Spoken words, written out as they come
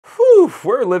Whew,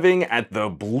 we're living at the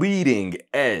bleeding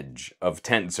edge of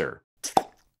Tensor.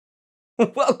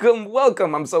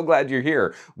 Welcome, I'm so glad you're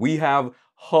here. We have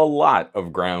a lot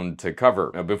of ground to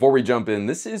cover. Now, before we jump in,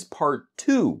 this is part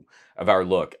 2 of our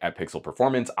look at pixel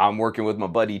performance. I'm working with my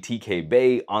buddy TK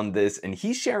Bay on this, and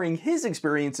he's sharing his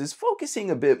experiences, focusing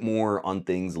a bit more on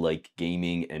things like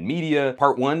gaming and media.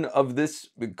 Part 1 of this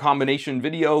combination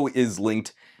video is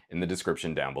linked in the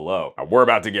description down below. Now, we're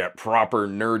about to get proper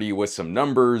nerdy with some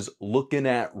numbers, looking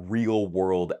at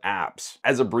real-world apps.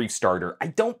 As a brief starter, I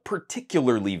don't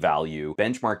particularly value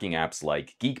benchmarking apps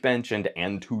like Geekbench and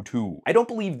Antutu. I don't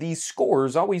believe these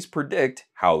scores always predict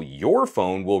how your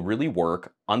phone will really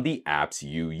work on the apps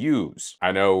you use.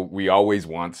 I know we always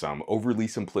want some overly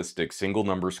simplistic single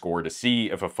number score to see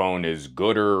if a phone is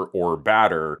gooder or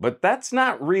badder, but that's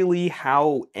not really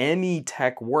how any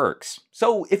tech works.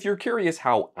 So if you're curious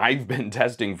how I've been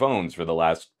testing phones for the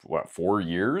last, 4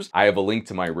 years, I have a link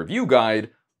to my review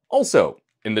guide also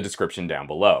in the description down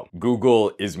below.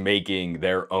 Google is making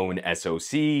their own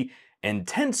SoC, and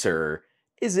Tensor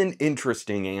is an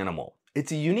interesting animal.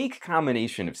 It's a unique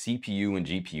combination of CPU and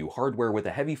GPU hardware with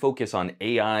a heavy focus on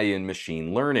AI and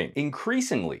machine learning.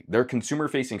 Increasingly, their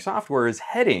consumer-facing software is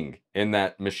heading in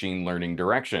that machine learning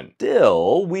direction.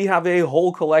 Still, we have a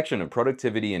whole collection of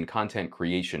productivity and content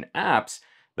creation apps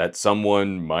that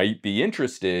someone might be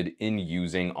interested in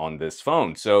using on this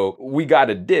phone. So we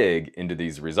gotta dig into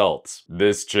these results.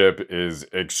 This chip is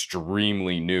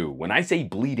extremely new. When I say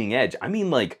bleeding edge, I mean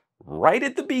like right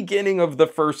at the beginning of the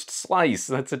first slice.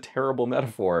 That's a terrible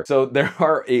metaphor. So there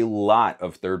are a lot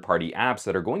of third-party apps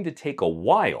that are going to take a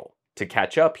while to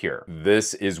catch up here.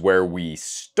 This is where we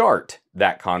start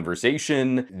that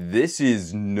conversation. This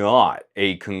is not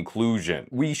a conclusion.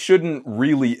 We shouldn't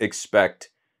really expect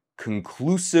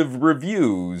conclusive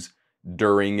reviews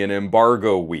during an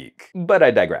embargo week. But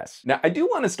I digress. Now, I do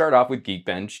want to start off with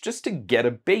Geekbench just to get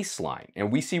a baseline,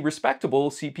 and we see respectable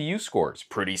CPU scores.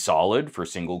 Pretty solid for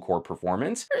single-core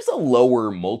performance. There's a lower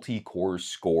multi-core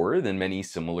score than many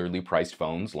similarly priced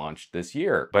phones launched this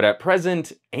year. But at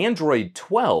present, Android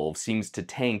 12 seems to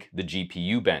tank the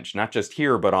GPU bench, not just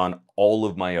here, but on all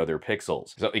of my other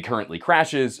Pixels. So it currently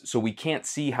crashes, so we can't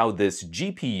see how this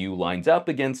GPU lines up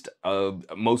against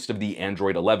most of the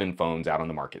Android 11 phones out on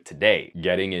the market today.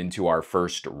 Getting into our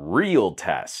first real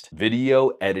test,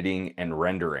 video editing and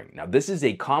rendering. Now, this is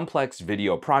a complex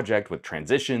video project with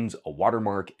transitions, a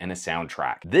watermark, and a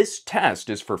soundtrack. This test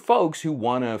is for folks who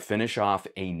want to finish off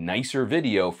a nicer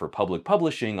video for public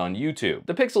publishing on YouTube.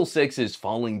 The Pixel 6 is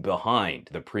falling behind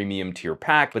the premium tier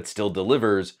pack, but still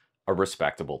delivers a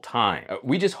respectable time.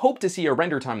 We just hope to see a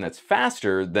render time that's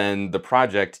faster than the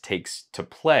project takes to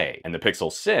play, and the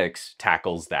Pixel 6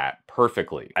 tackles that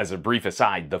perfectly. As a brief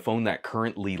aside, the phone that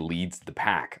currently leads the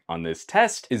pack on this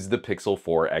test is the Pixel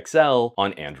 4 XL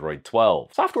on Android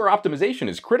 12. Software optimization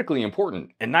is critically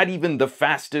important, and not even the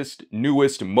fastest,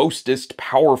 newest, mostest,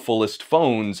 powerfulest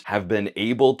phones have been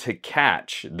able to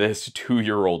catch this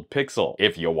 2-year-old Pixel.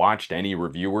 If you watched any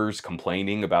reviewers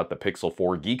complaining about the Pixel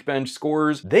 4 Geekbench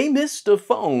scores, they missed a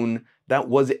phone that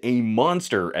was a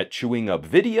monster at chewing up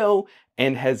video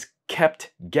and has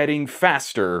kept getting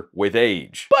faster with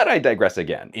age. But I digress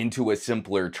again. Into a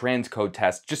simpler transcode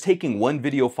test, just taking one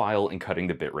video file and cutting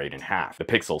the bitrate in half. The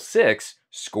Pixel 6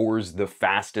 scores the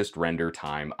fastest render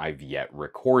time I've yet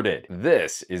recorded.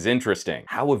 This is interesting.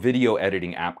 How a video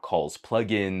editing app calls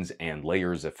plugins and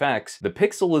layers effects, the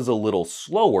Pixel is a little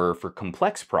slower for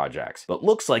complex projects, but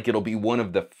looks like it'll be one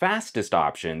of the fastest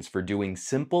options for doing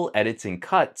simple edits and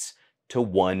cuts to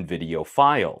one video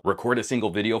file. Record a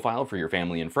single video file for your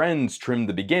family and friends, trim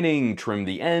the beginning, trim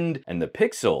the end, and the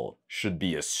Pixel should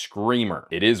be a screamer.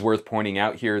 It is worth pointing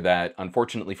out here that,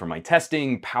 unfortunately for my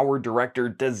testing,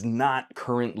 PowerDirector does not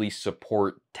currently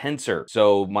support Tensor.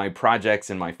 So my projects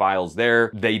and my files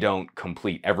there, they don't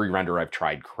complete. Every render I've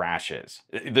tried crashes.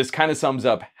 This kind of sums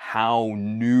up how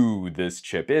new this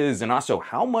chip is, and also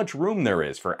how much room there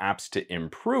is for apps to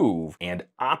improve and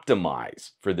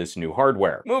optimize for this new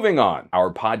hardware. Moving on,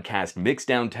 our podcast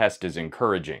mixdown test is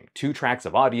encouraging. 2 tracks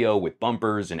of audio with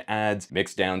bumpers and ads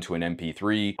mixed down to an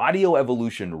MP3. Audio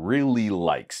Evolution really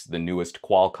likes the newest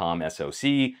Qualcomm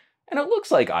SoC, and it looks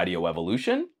like Audio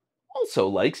Evolution also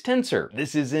likes Tensor.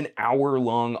 This is an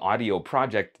hour-long audio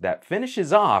project that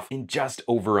finishes off in just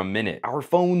over a minute. Our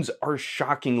phones are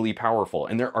shockingly powerful,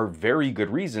 and there are very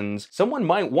good reasons someone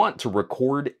might want to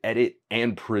record, edit,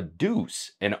 and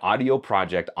produce an audio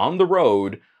project on the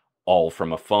road all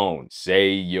from a phone.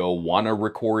 Say you want to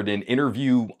record an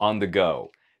interview on the go.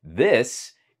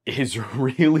 This is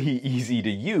really easy to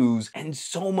use and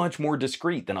so much more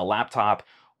discreet than a laptop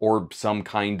or some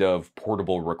kind of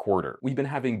portable recorder. We've been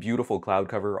having beautiful cloud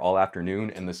cover all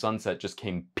afternoon, and the sunset just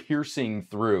came piercing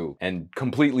through and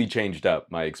completely changed up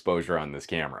my exposure on this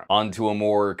camera. Onto a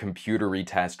more computery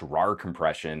test, RAR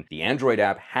compression. The Android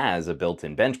app has a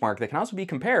built-in benchmark that can also be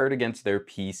compared against their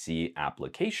PC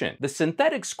application. The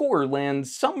synthetic score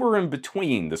lands somewhere in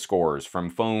between the scores from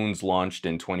phones launched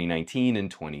in 2019 and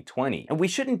 2020. And we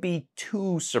shouldn't be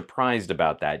too surprised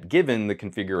about that given the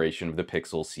configuration of the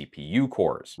Pixel CPU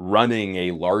cores. Running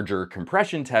a larger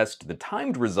compression test, the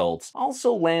timed results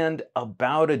also land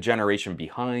about a generation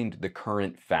behind the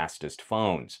current fastest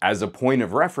phones. As a point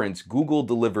of reference, Google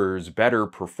delivers better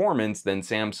performance than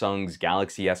Samsung's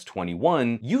Galaxy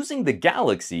S21 using the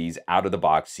Galaxy's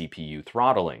out-of-the-box CPU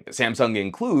throttling. Samsung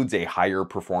includes a higher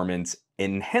performance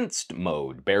enhanced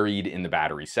mode buried in the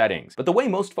battery settings. But the way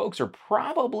most folks are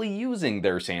probably using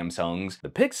their Samsungs, the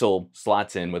Pixel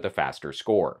slots in with a faster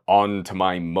score. On to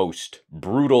my most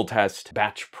brutal test,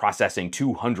 batch processing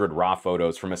 200 RAW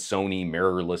photos from a Sony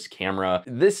mirrorless camera.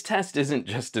 This test isn't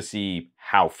just to see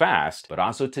how fast, but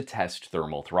also to test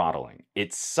thermal throttling.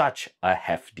 It's such a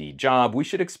hefty job, we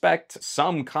should expect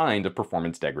some kind of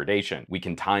performance degradation. We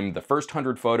can time the first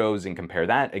 100 photos and compare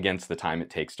that against the time it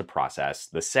takes to process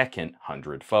the second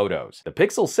 100 photos. The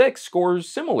Pixel 6 scores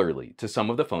similarly to some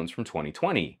of the phones from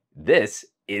 2020. This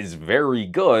is very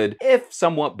good, if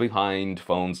somewhat behind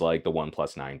phones like the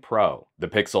OnePlus 9 Pro. The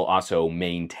Pixel also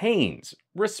maintains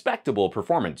respectable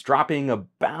performance, dropping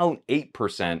about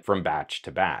 8% from batch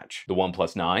to batch. The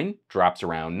OnePlus 9 drops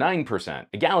around 9%.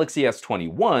 The Galaxy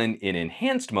S21 in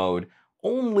enhanced mode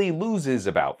only loses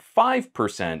about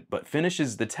 5%, but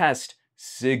finishes the test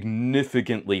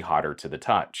significantly hotter to the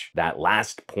touch. That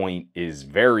last point is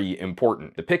very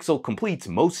important. The Pixel completes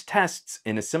most tests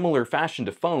in a similar fashion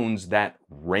to phones that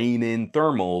rein in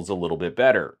thermals a little bit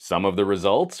better. Some of the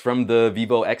results from the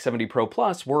Vivo X70 Pro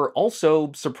Plus were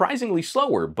also surprisingly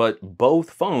slower, but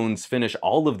both phones finish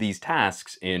all of these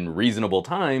tasks in reasonable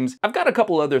times. I've got a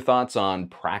couple other thoughts on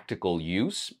practical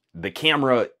use. The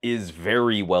camera is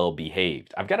very well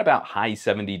behaved. I've got about high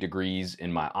 70 degrees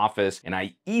in my office, and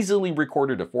I easily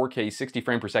recorded a 4K 60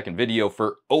 frame per second video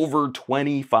for over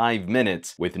 25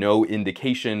 minutes with no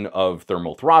indication of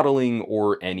thermal throttling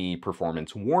or any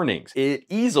performance warnings. It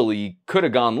easily could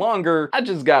have gone longer, I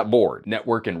just got bored.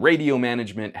 Network and radio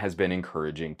management has been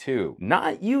encouraging too.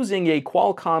 Not using a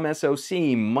Qualcomm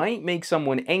SoC might make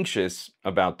someone anxious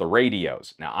about the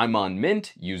radios. Now, I'm on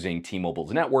Mint using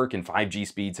T-Mobile's network, and 5G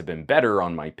speeds have been better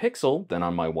on my Pixel than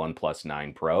on my OnePlus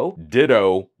 9 Pro.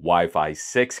 Ditto Wi-Fi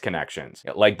 6 connections.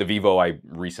 Like the Vivo I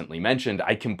recently mentioned,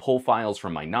 I can pull files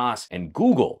from my NAS, and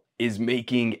Google is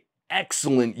making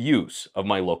excellent use of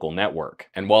my local network.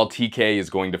 And while TK is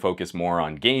going to focus more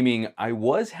on gaming, I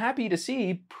was happy to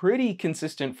see pretty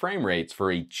consistent frame rates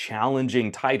for a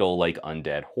challenging title like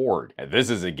Undead Horde. This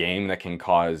is a game that can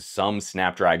cause some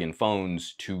Snapdragon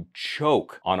phones to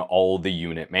choke on all the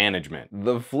unit management.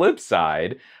 The flip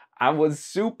side, I was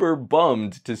super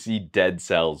bummed to see Dead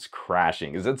Cells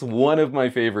crashing, as it's one of my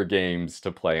favorite games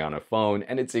to play on a phone,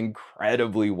 and it's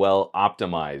incredibly well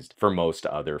optimized for most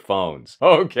other phones.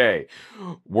 Okay,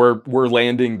 we're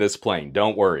landing this plane.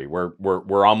 Don't worry,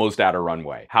 we're almost at a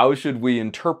runway. How should we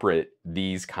interpret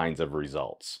these kinds of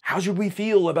results? How should we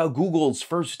feel about Google's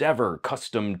first ever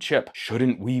custom chip?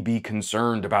 Shouldn't we be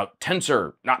concerned about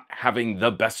Tensor not having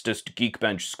the bestest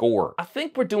Geekbench score? I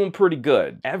think we're doing pretty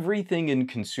good. Everything in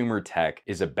consumer tech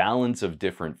is a balance of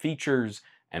different features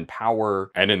and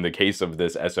power, and in the case of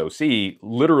this SoC,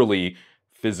 literally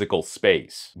physical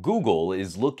space. Google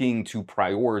is looking to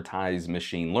prioritize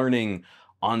machine learning,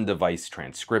 on-device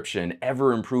transcription,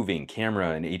 ever-improving camera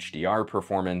and HDR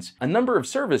performance, a number of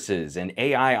services and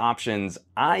AI options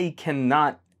I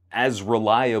cannot as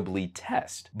reliably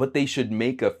test, but they should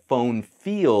make a phone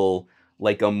feel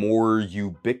like a more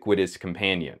ubiquitous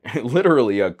companion.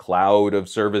 Literally a cloud of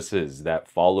services that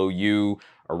follow you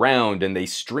around, and they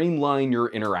streamline your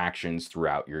interactions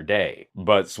throughout your day.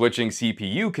 But switching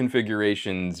CPU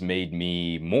configurations made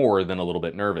me more than a little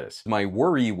bit nervous. My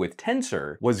worry with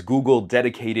Tensor was Google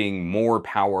dedicating more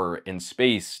power and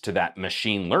space to that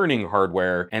machine learning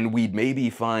hardware, and we'd maybe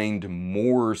find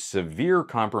more severe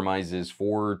compromises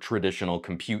for traditional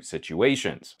compute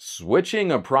situations. Switching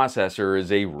a processor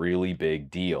is a really big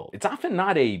deal. It's often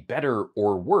not a better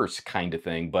or worse kind of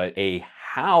thing, but a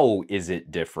how is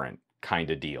it different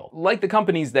kind of deal. Like the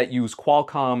companies that use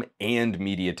Qualcomm and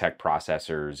MediaTek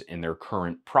processors in their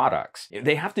current products.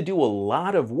 They have to do a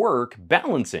lot of work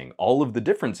balancing all of the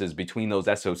differences between those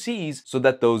SoCs so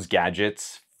that those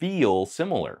gadgets feel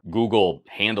similar. Google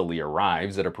handily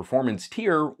arrives at a performance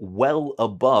tier well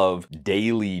above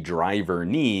daily driver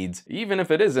needs, even if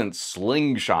it isn't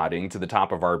slingshotting to the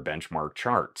top of our benchmark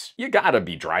charts. You gotta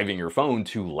be driving your phone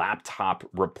to laptop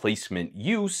replacement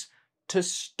use to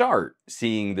start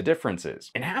seeing the differences.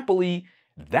 And happily,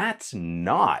 that's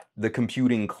not the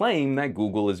computing claim that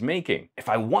Google is making. If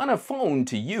I want a phone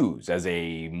to use as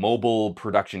a mobile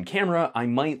production camera, I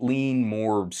might lean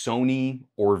more Sony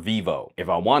or Vivo. If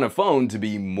I want a phone to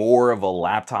be more of a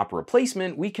laptop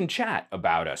replacement, we can chat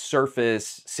about a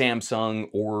Surface, Samsung,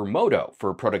 or Moto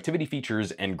for productivity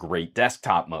features and great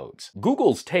desktop modes.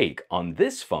 Google's take on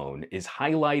this phone is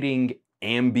highlighting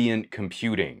ambient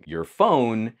computing, your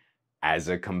phone as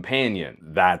a companion.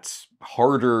 That's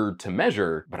harder to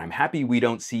measure, but I'm happy we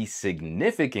don't see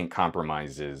significant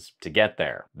compromises to get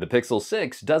there. The Pixel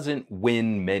 6 doesn't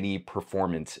win many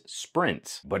performance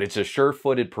sprints, but it's a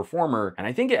sure-footed performer, and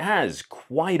I think it has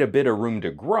quite a bit of room to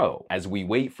grow as we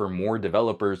wait for more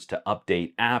developers to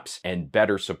update apps and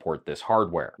better support this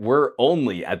hardware. We're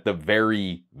only at the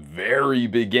very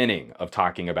beginning of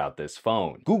talking about this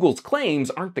phone. Google's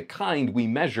claims aren't the kind we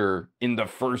measure in the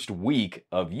first week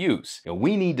of use.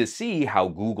 We need to see how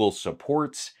Google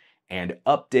supports and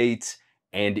updates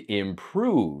and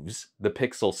improves the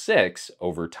Pixel 6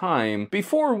 over time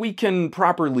before we can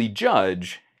properly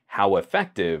judge how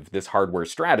effective this hardware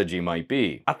strategy might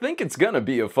be. I think it's gonna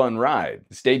be a fun ride.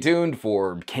 Stay tuned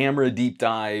for camera deep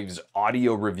dives,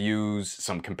 audio reviews,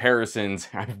 some comparisons.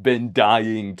 I've been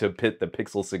dying to pit the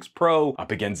Pixel 6 Pro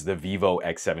up against the Vivo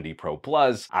X70 Pro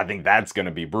Plus. I think that's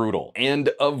gonna be brutal. And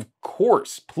of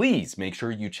course, please make sure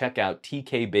you check out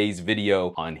TK Bay's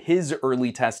video on his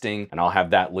early testing, and I'll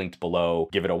have that linked below.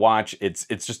 Give it a watch. It's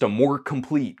just a more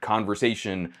complete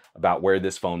conversation about where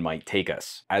this phone might take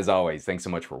us. As always, thanks so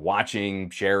much for watching,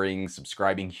 sharing,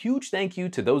 subscribing. Huge thank you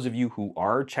to those of you who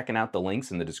are checking out the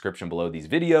links in the description below these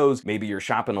videos. Maybe you're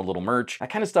shopping a little merch. That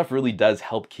kind of stuff really does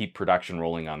help keep production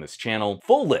rolling on this channel.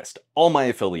 Full list, all my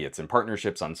affiliates and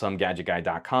partnerships on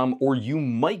SomeGadgetGuy.com, or you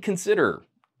might consider,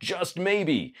 just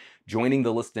maybe, joining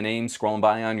the list of names scrolling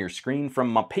by on your screen from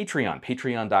my Patreon,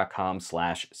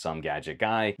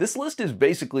 patreon.com/SomeGadgetGuy. This list is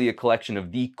basically a collection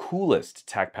of the coolest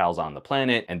tech pals on the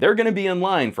planet, and they're gonna be in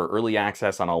line for early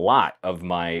access on a lot of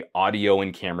my audio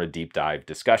and camera deep dive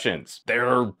discussions.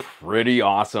 They're pretty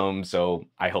awesome, so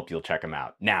I hope you'll check them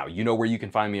out. Now, you know where you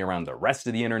can find me around the rest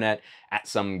of the internet, at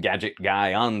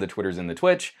SomeGadgetGuy on the Twitters and the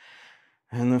Twitch,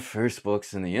 and the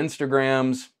Facebooks and the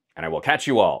Instagrams, and I will catch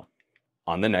you all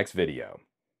on the next video.